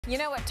You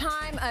know what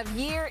time of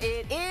year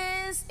it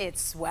is?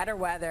 It's sweater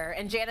weather.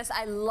 And Janice,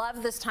 I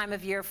love this time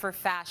of year for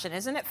fashion.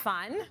 Isn't it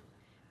fun?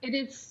 It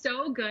is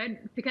so good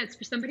because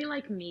for somebody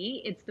like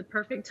me, it's the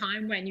perfect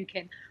time when you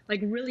can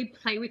like really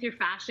play with your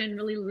fashion,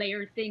 really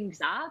layer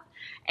things up.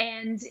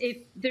 And if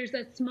there's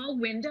a small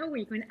window where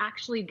you can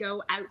actually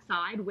go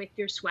outside with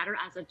your sweater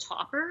as a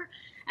topper.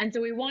 And so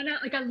we want to,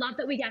 like, I love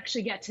that we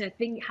actually get to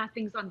have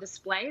things on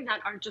display that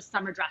aren't just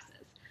summer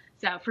dresses.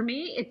 So for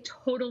me, a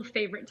total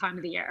favorite time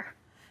of the year.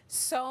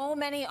 So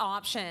many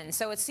options.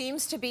 So it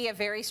seems to be a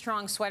very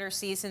strong sweater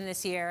season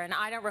this year. And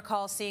I don't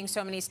recall seeing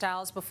so many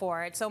styles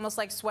before. It's almost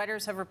like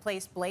sweaters have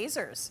replaced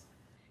blazers.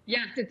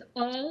 Yes, it's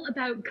all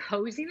about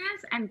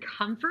coziness and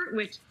comfort,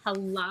 which,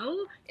 hello,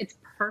 it's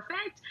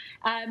perfect.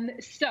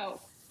 So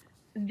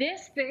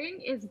this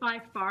thing is by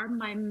far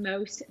my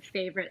most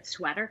favorite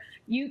sweater.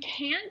 You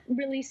can't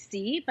really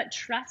see, but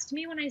trust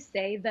me when I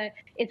say that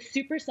it's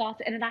super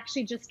soft and it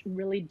actually just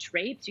really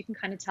drapes. You can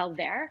kind of tell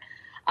there.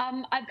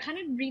 I've kind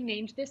of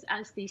renamed this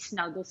as the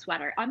snuggle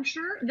sweater. I'm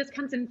sure this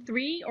comes in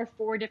 3 or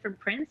 4 different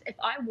prints. If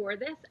I wore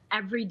this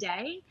every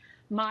day,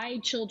 my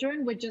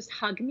children would just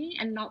hug me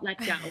and not let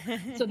go.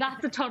 So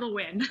that's a total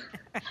win.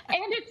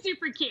 And it's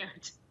super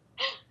cute.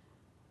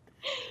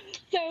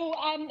 So,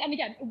 and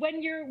again,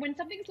 when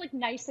something's like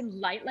nice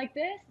and light like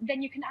this,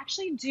 then you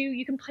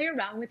can play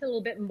around with it a little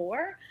bit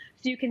more.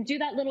 So you can do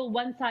that little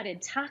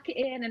one-sided tuck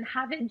in and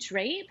have it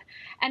drape.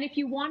 And if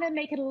you want to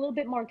make it a little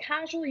bit more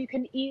casual, you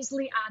can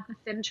easily add the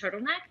thin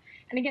turtleneck.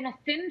 And again, a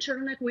thin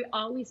turtleneck we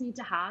always need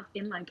to have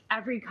in like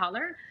every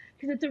color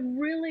because it's a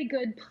really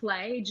good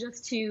play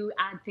just to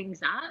add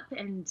things up.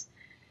 And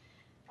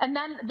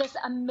then this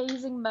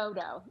amazing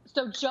moto.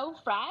 So Joe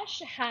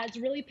Fresh has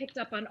really picked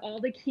up on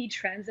all the key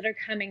trends that are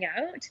coming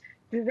out,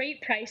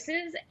 great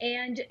prices.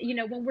 And, you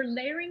know, when we're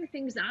layering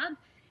things up,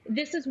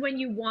 this is when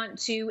you want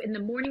to, in the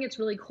morning, it's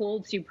really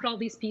cold. So you put all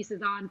these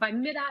pieces on. By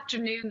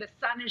mid-afternoon, the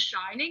sun is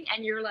shining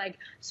and you're like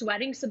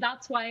sweating. So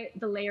that's why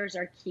the layers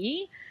are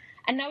key.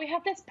 And now we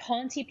have this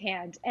Ponte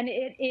pant, and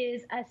it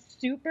is a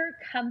super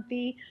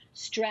comfy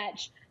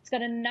stretch. It's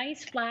got a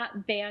nice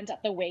flat band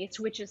at the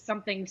waist, which is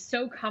something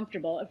so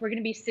comfortable if we're going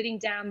to be sitting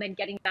down, then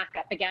getting back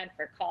up again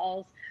for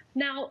calls.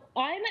 Now,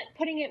 I'm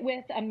putting it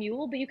with a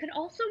mule, but you can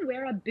also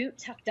wear a boot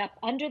tucked up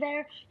under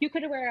there. You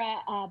could wear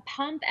a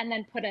pump and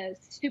then put a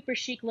super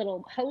chic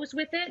little hose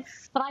with it.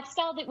 But I've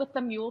styled it with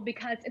the mule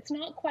because it's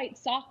not quite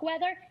sock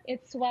weather,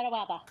 it's sweater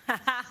weather.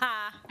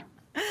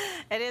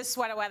 It is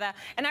sweater weather.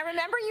 And I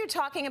remember you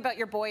talking about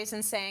your boys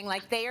and saying,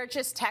 like, they are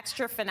just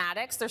texture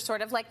fanatics. They're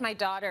sort of like my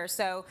daughter.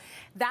 So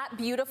that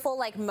beautiful,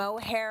 like,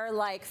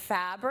 mohair-like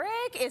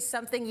fabric is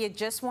something you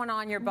just want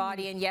on your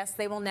body. And, yes,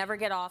 they will never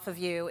get off of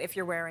you if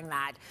you're wearing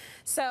that.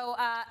 So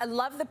I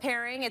love the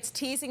pairing. It's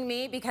teasing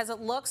me because it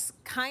looks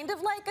kind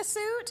of like a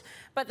suit.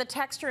 But the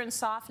texture and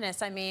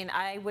softness, I mean,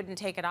 I wouldn't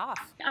take it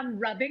off. I'm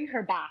rubbing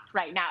her back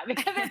right now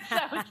because it's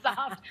so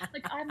soft.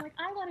 I'm like,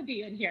 I want to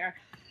be in here.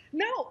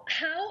 No,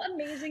 how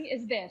amazing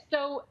is this?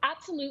 So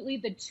absolutely,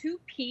 the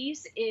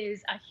two-piece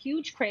is a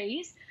huge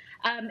craze,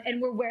 and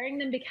we're wearing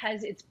them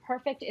because it's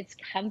perfect, it's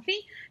comfy.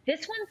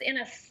 This one's in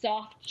a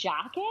soft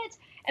jacket,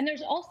 and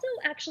there's also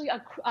actually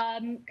a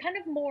kind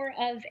of more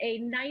of a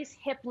nice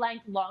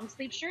hip-length long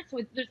sleeve shirt.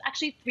 So there's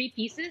actually 3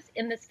 pieces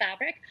in this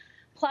fabric,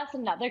 plus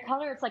another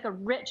color. It's like a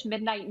rich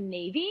midnight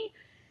navy.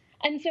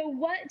 And so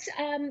what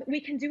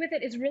we can do with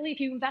it is really, if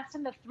you invest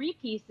in the 3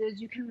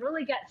 pieces, you can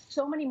really get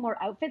so many more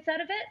outfits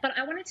out of it. But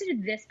I wanted to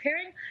do this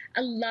pairing.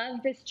 I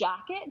love this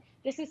jacket.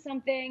 This is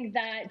something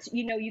that,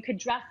 you know, you could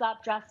dress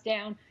up, dress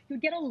down. You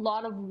would get a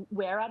lot of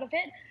wear out of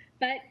it.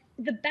 But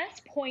the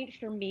best point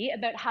for me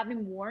about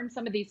having worn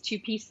some of these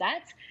 2-piece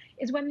sets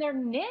is when they're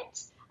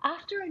knit,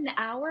 after an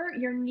hour,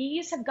 your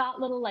knees have got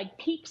little like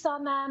peaks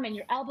on them and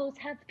your elbows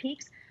have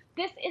peaks.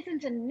 This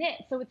isn't a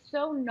knit, so it's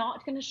so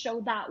not going to show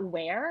that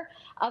wear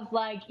of,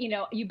 like, you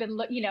know, you've been,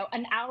 you know,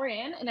 an hour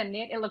in a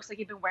knit, it looks like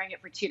you've been wearing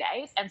it for 2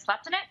 days and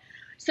slept in it.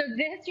 So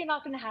this, you're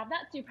not going to have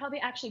that, so you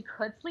probably actually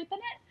could sleep in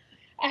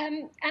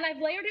it. And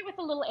I've layered it with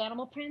a little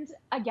animal print.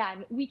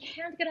 Again, we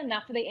can't get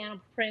enough of the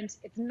animal print.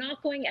 It's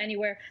not going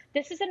anywhere.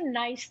 This is a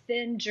nice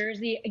thin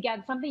jersey.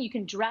 Again, something you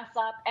can dress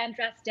up and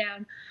dress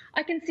down.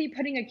 I can see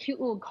putting a cute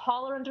little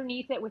collar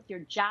underneath it with your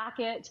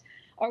jacket,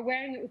 or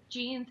wearing it with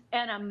jeans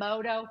and a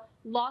moto.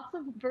 Lots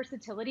of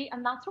versatility,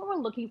 and that's what we're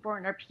looking for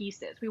in our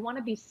pieces. We want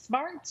to be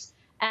smart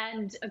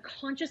and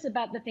conscious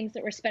about the things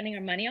that we're spending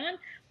our money on.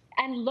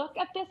 And look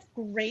at this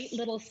great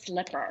little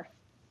slipper.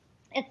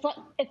 It's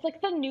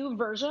like the new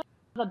version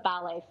of a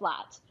ballet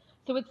flat.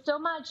 So it's so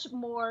much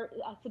more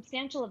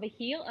substantial of a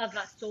heel, of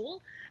a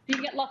sole, but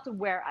you get lots of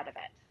wear out of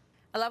it.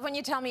 I love when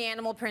you tell me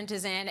animal print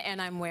is in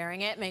and I'm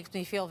wearing it. Makes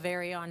me feel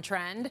very on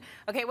trend.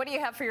 Okay, what do you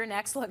have for your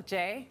next look,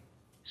 Jay?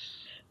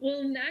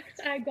 Well,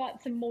 next I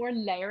got some more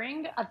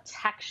layering of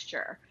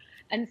texture.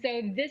 And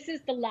so this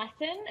is the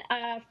lesson.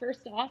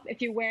 First off,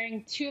 if you're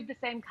wearing 2 of the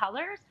same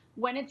colors,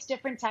 when it's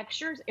different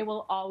textures, it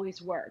will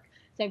always work.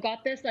 So I've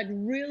got this like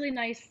really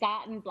nice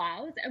satin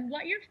blouse. And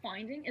what you're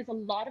finding is a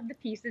lot of the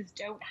pieces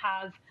don't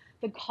have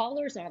the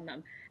collars on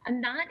them.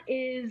 And that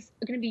is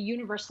going to be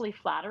universally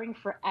flattering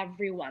for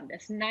everyone.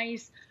 This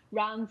nice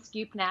round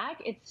scoop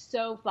neck, it's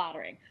so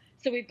flattering.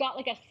 So we've got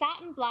like a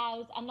satin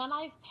blouse, and then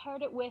I've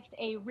paired it with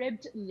a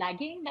ribbed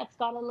legging that's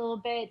got a little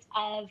bit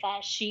of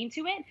sheen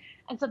to it.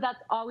 And so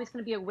that's always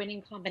going to be a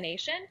winning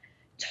combination.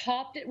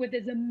 Topped it with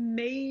this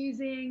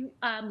amazing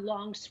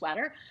long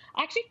sweater.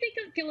 I actually think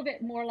I feel a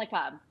bit more like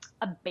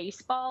a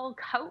baseball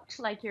coat,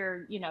 like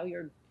your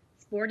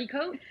sporty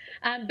coat.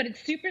 But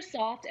it's super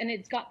soft and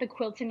it's got the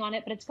quilting on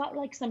it, but it's got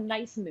like some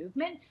nice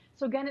movement.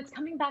 So again, it's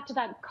coming back to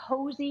that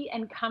cozy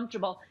and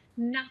comfortable.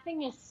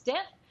 Nothing is stiff.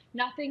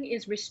 Nothing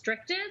is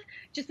restrictive,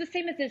 just the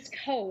same as this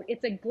coat.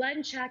 It's a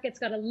Glen check. It's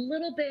got a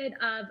little bit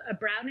of a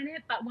brown in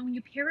it, but when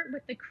you pair it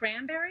with the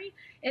cranberry,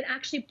 it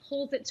actually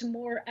pulls it to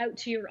more out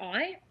to your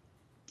eye.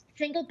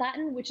 Single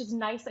button, which is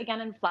nice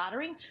again and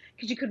flattering,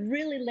 because you could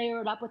really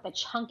layer it up with a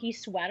chunky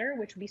sweater,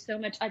 which would be so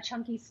much a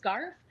chunky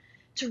scarf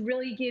to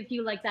really give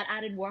you like that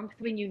added warmth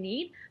when you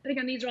need. But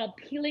again, these are all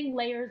peeling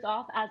layers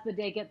off as the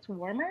day gets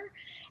warmer.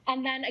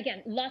 And then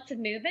again, lots of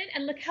movement.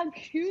 And look how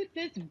cute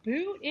this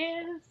boot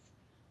is.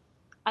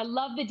 I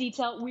love the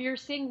detail. We are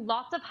seeing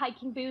lots of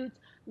hiking boots,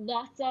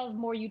 lots of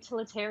more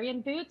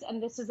utilitarian boots,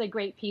 and this is a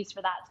great piece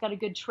for that. It's got a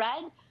good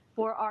tread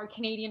for our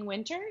Canadian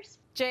winters.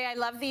 Jay, I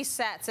love these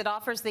sets. It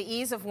offers the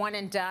ease of one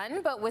and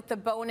done, but with the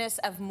bonus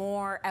of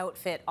more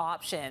outfit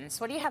options.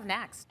 What do you have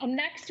next? And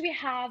next we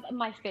have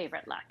my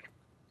favorite look.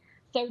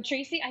 So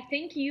Tracy, I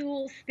think you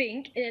will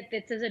think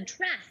this is a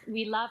dress.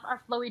 We love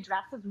our flowy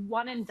dresses,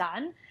 one and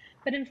done,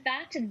 but in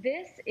fact,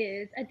 this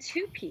is a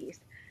two-piece.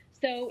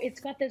 So it's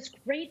got this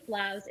great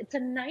blouse. It's a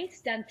nice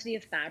density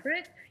of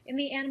fabric in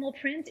the animal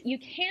print. You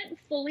can't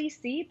fully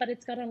see, but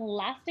it's got an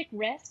elastic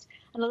wrist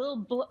and a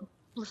little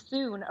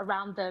bassoon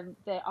around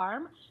the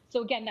arm.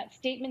 So again, that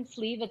statement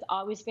sleeve has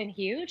always been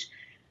huge.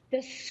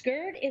 The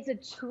skirt is a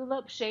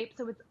tulip shape,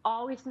 so it's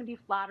always going to be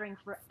flattering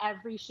for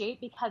every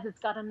shape because it's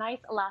got a nice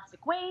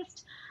elastic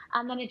waist,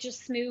 and then it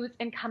just smooths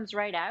and comes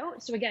right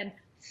out. So again,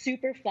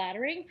 super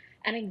flattering.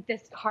 And in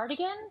this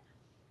cardigan,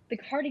 the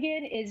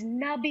cardigan is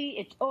nubby,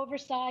 it's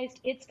oversized,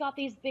 it's got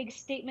these big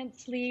statement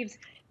sleeves.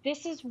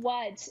 This is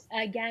what,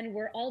 again,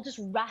 we're all just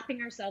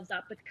wrapping ourselves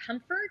up with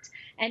comfort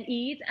and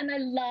ease. And I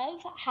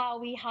love how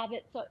we have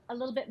it so a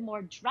little bit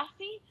more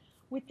dressy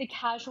with the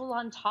casual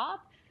on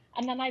top.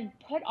 And then I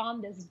put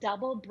on this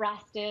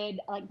double-breasted,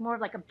 like more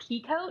of like a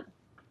pea coat.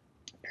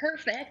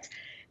 Perfect,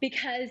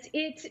 because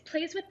it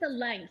plays with the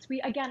lengths.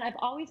 Again, I've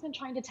always been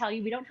trying to tell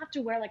you, we don't have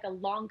to wear like a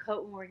long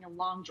coat when wearing a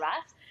long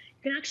dress.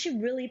 You can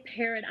actually really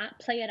pair it up,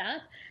 play it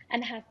up,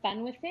 and have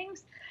fun with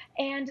things.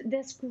 And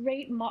this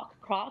great mock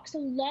croc, so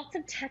lots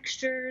of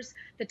textures.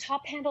 The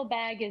top handle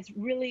bag is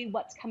really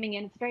what's coming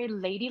in. It's very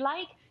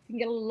ladylike. You can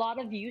get a lot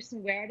of use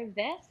and wear out of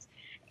this.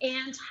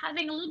 And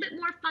having a little bit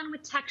more fun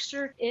with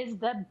texture is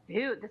the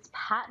boot, this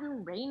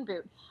patent rain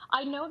boot.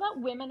 I know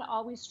that women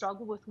always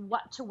struggle with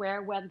what to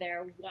wear when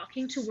they're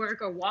walking to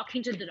work or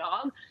walking to the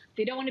dog.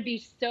 They don't want to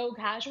be so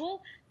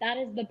casual. That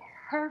is the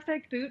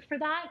perfect boot for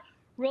that.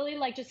 Really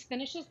like just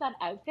finishes that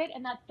outfit,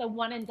 and that's the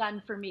one and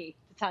done for me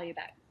to tell you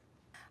about.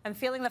 I'm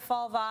feeling the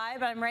fall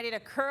vibe. I'm ready to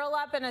curl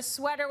up in a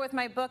sweater with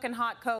my book and hot coat.